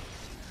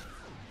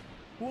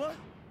 What?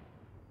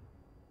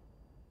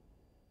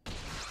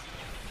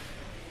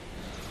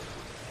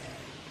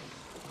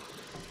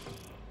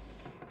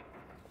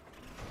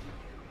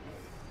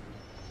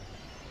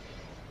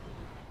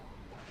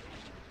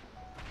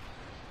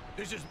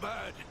 This is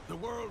bad. The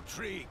World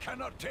Tree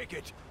cannot take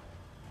it.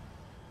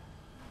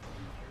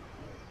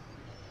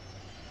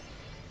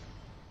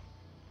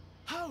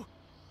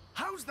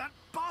 How's that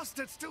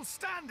bastard still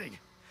standing?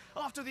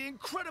 After the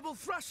incredible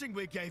thrashing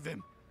we gave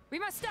him? We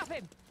must stop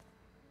him!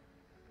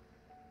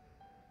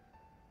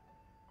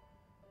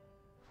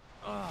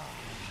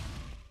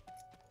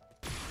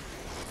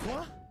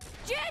 What?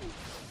 Jin!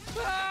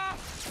 Ah!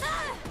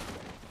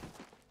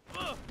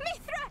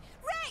 Mithra!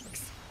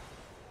 Rex!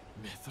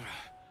 Mithra.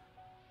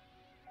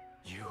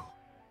 You.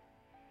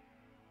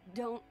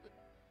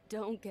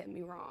 Don't get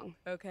me wrong,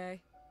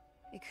 okay?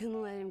 I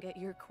couldn't let him get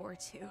your core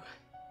too.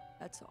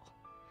 That's all.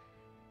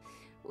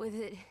 With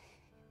it,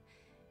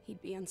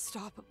 he'd be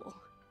unstoppable.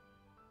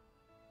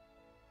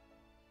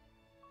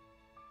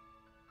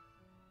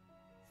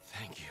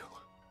 Thank you.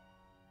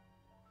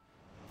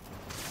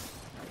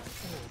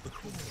 All the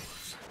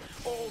cores,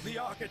 all the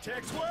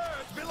architect's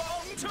words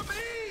belong to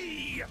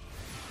me!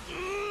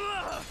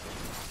 Ugh!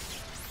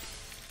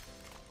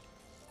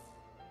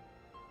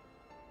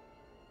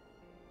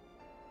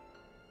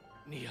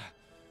 Nia,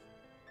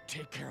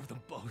 take care of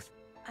them both.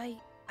 I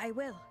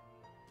will.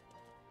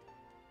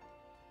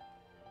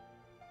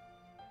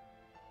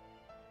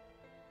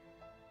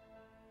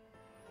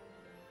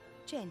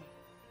 Jin,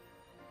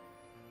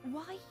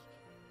 why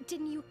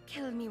didn't you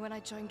kill me when I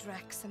joined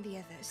Rex and the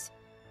others?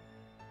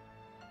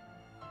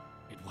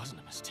 It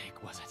wasn't a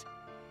mistake, was it?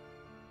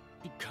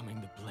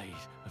 Becoming the blade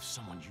of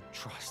someone you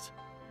trust.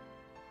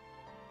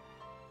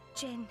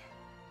 Jin.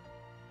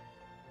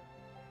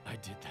 I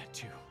did that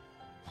too,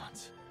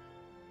 once.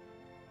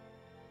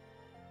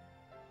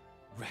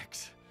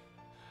 Rex,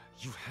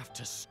 you have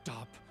to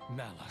stop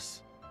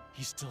Malus.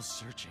 He's still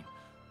searching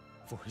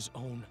for his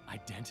own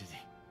identity.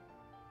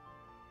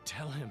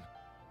 Tell him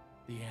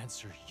the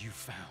answer you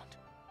found.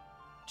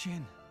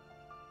 Jin.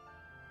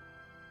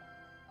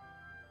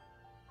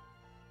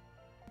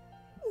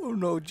 Oh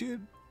no,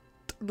 Jin.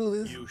 Don't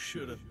do this. You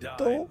should have died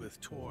Don't. with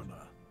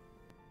Torna.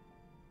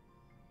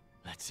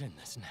 Let's end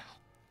this now.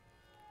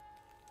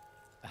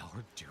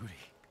 Our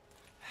duty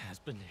has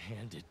been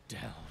handed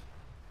down.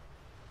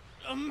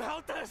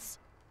 Amalthus!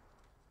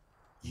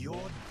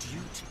 Your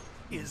duty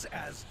is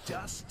as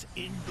dust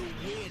in the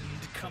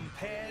wind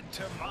compared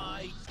to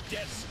my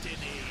destiny.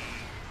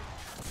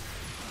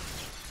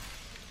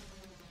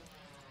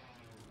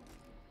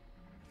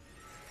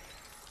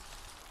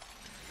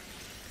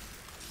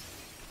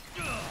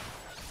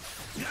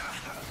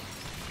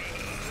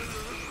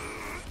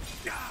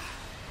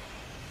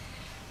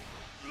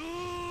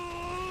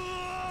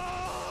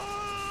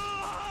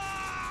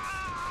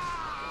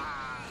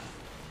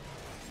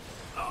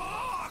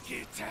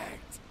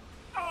 Architect!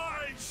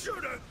 I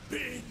should have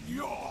been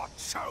your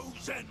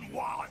chosen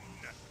one!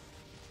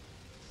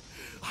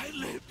 I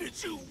lived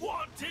as you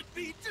wanted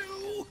me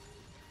to!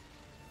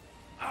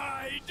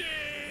 I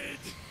did!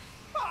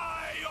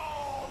 I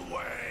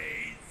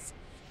always!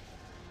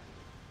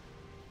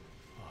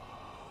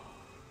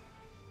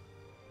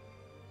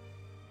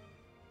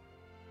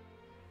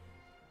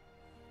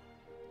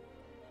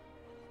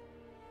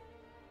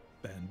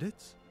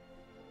 Bandits?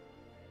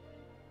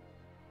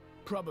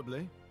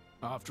 Probably.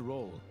 After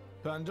all,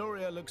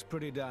 Pandoria looks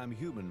pretty damn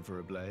human for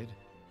a blade.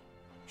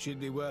 She'd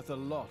be worth a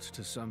lot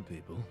to some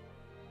people.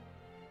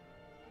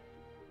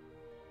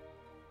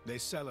 They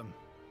sell them.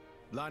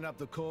 Line up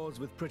the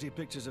cords with pretty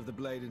pictures of the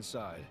blade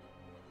inside.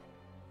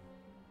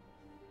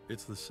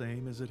 It's the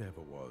same as it ever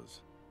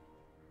was.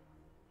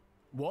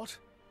 What?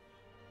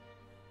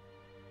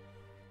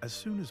 As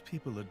soon as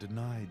people are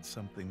denied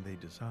something they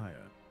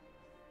desire,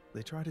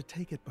 they try to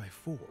take it by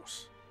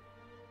force.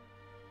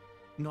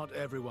 Not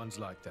everyone's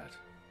like that.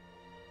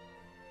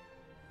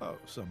 Oh,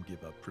 some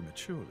give up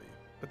prematurely,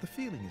 but the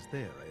feeling is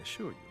there, I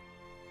assure you.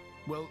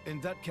 Well,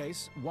 in that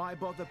case, why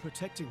bother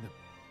protecting them?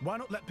 Why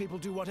not let people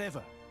do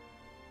whatever?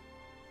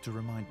 To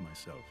remind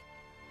myself,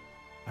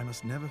 I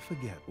must never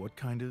forget what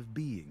kind of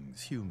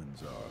beings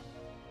humans are.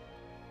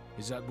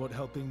 Is that what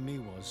helping me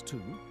was,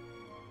 too?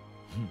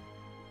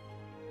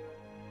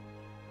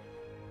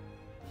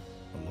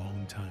 A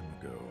long time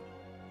ago,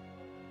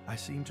 I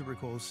seem to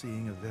recall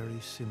seeing a very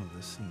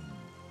similar scene.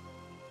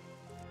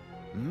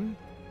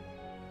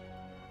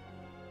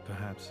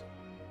 Perhaps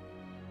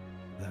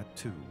that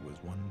too was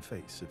one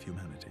face of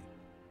humanity.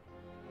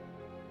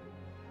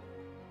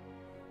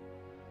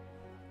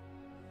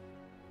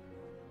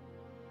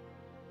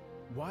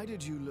 Why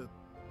did you look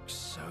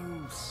so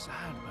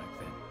sad back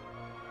then?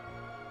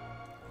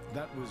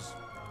 That was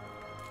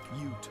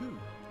you too,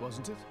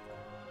 wasn't it?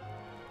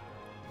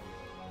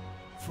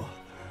 Father,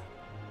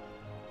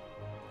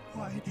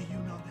 why do you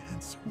not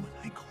answer when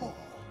I call?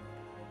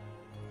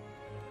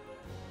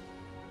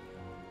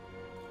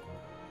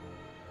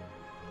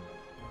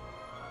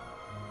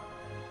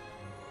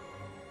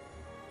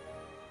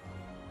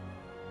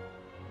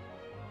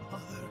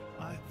 Mother,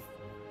 I've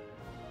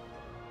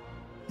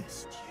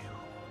missed you.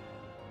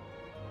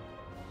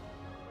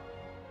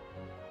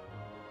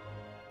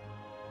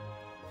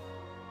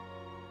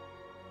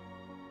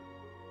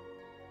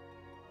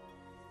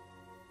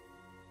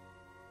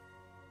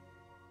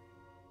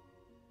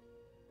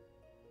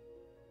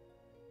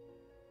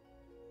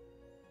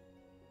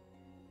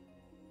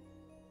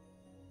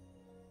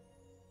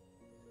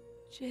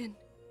 Jin.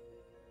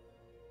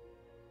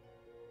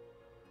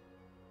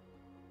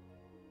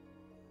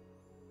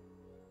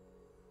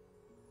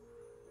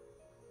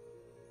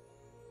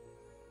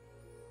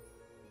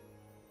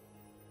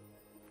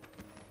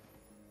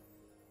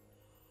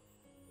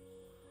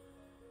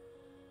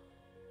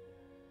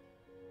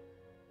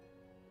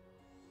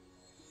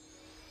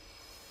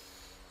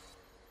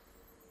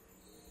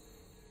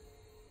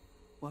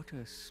 What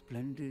a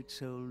splendid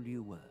soul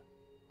you were,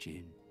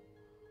 Jin.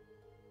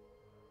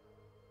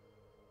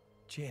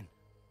 Jin.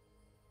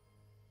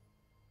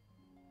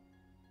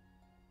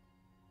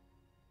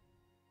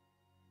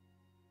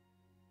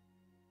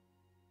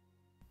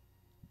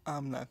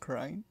 I'm not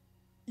crying.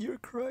 You're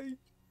crying.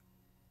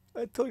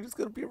 I told you it's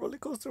gonna be a roller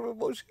coaster of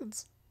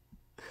emotions.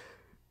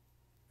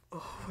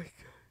 Oh my god.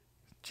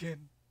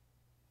 Jin.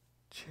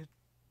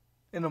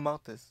 And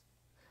Amalthus.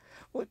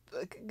 What?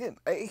 Like, again,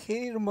 I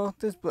hated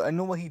Amalthus, but I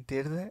know why he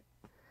did that.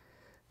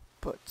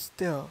 But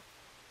still.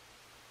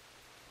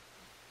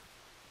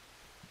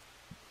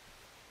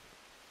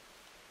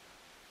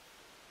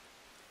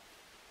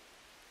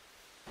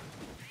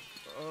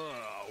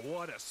 Ugh,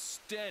 what a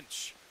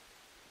stench!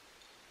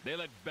 They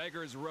let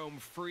beggars roam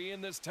free in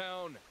this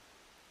town?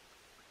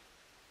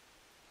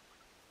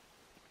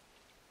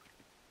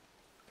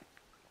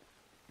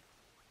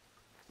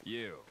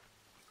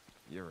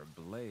 You're a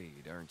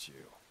blade, aren't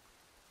you?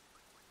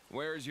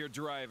 Where's your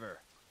driver?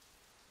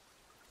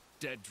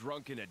 Dead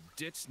drunk in a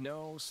ditch?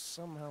 No,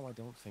 somehow I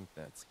don't think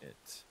that's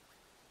it.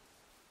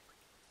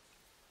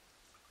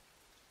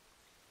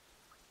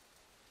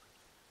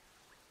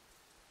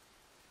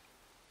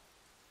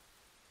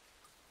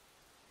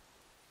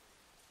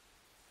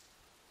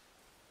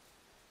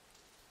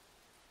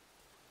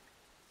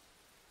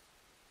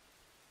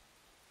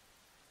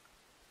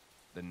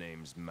 The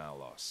name's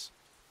Malos.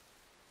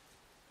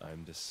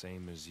 I'm the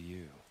same as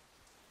you.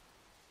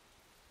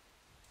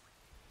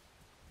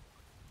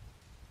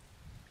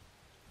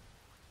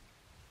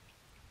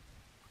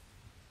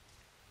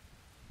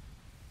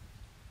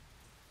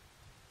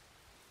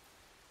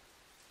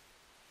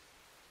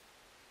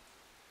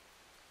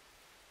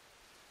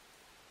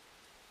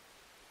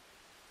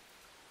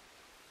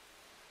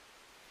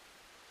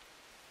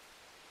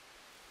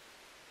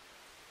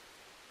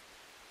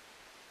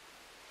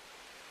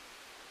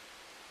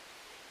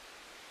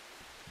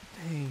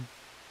 Dang.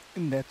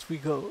 And that's we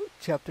go.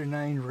 Chapter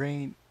 9,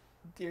 Rain.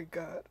 Dear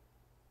God.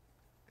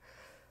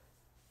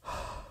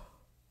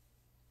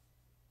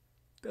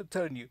 I'm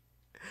telling you,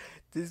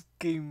 this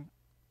game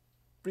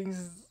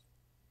brings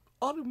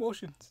all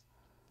emotions.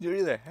 You're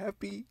either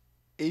happy,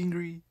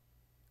 angry,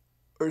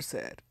 or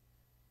sad.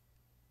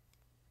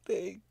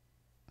 Dang.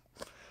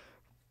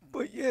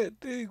 But yeah,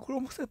 dang, we're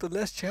almost at the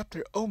last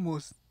chapter.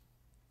 Almost.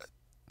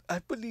 I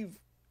believe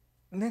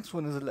next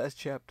one is the last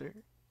chapter.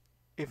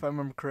 If I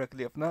remember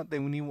correctly. If not,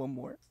 then we need one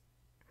more.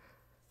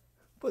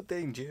 But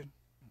dang, Jin.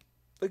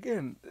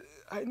 Again,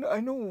 I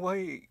know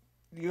why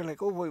you're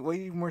like, oh, why are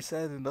you more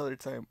sad than the other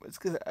time? It's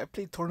because I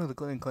played Torn of the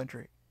Golden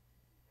Country.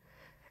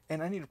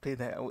 And I need to play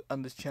that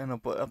on this channel,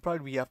 but I'll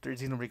probably be after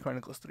Xenoblade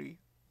Chronicles 3.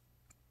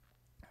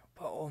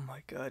 But oh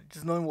my god,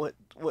 just knowing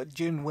what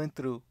Jin went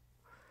through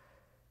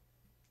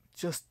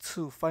just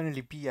to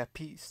finally be at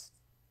peace.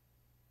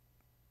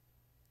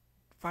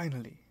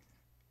 Finally.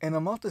 And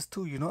Amalthus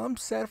too, you know, I'm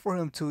sad for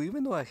him too,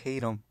 even though I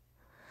hate him.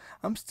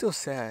 I'm still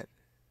sad,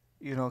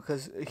 you know,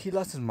 because he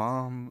lost his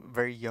mom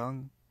very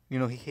young. You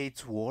know, he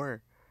hates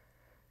war.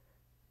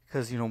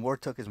 Because, you know, war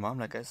took his mom,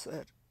 like I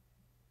said.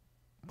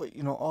 But,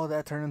 you know, all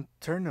that turned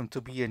him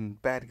to be a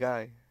bad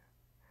guy.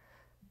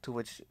 To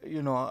which,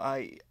 you know,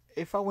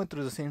 if I went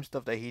through the same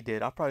stuff that he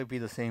did, I'll probably be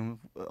the same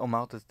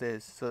amount as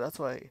this. So that's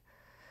why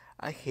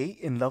I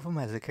hate and love him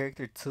as a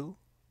character too.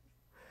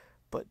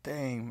 But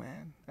dang,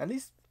 man. At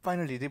least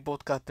finally they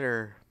both got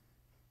their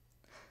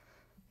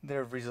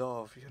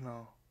resolve, you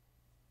know.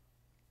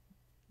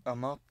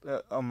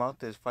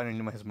 Amalthus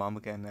finally met his mom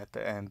again at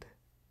the end.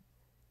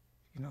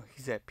 You know,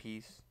 he's at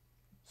peace.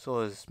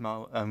 So is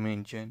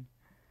Jin.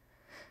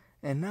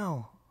 And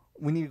now,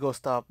 we need to go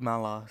stop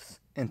Malos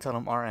and tell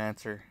him our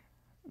answer.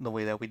 The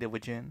way that we did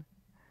with Jin.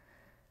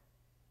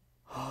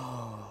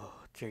 Oh,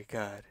 dear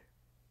God.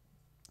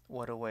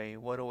 What a way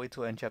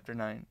to end chapter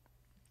 9.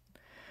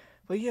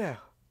 But yeah,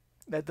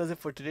 that does it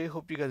for today.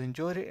 Hope you guys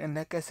enjoyed it. And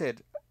like I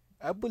said,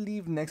 I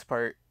believe next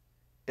part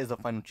is the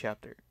final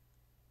chapter.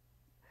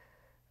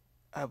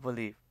 I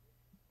believe.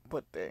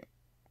 But dang.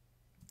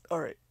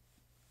 Alright.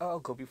 I'll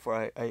go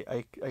before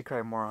I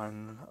cry more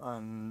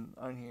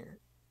on here.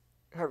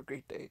 Have a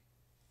great day.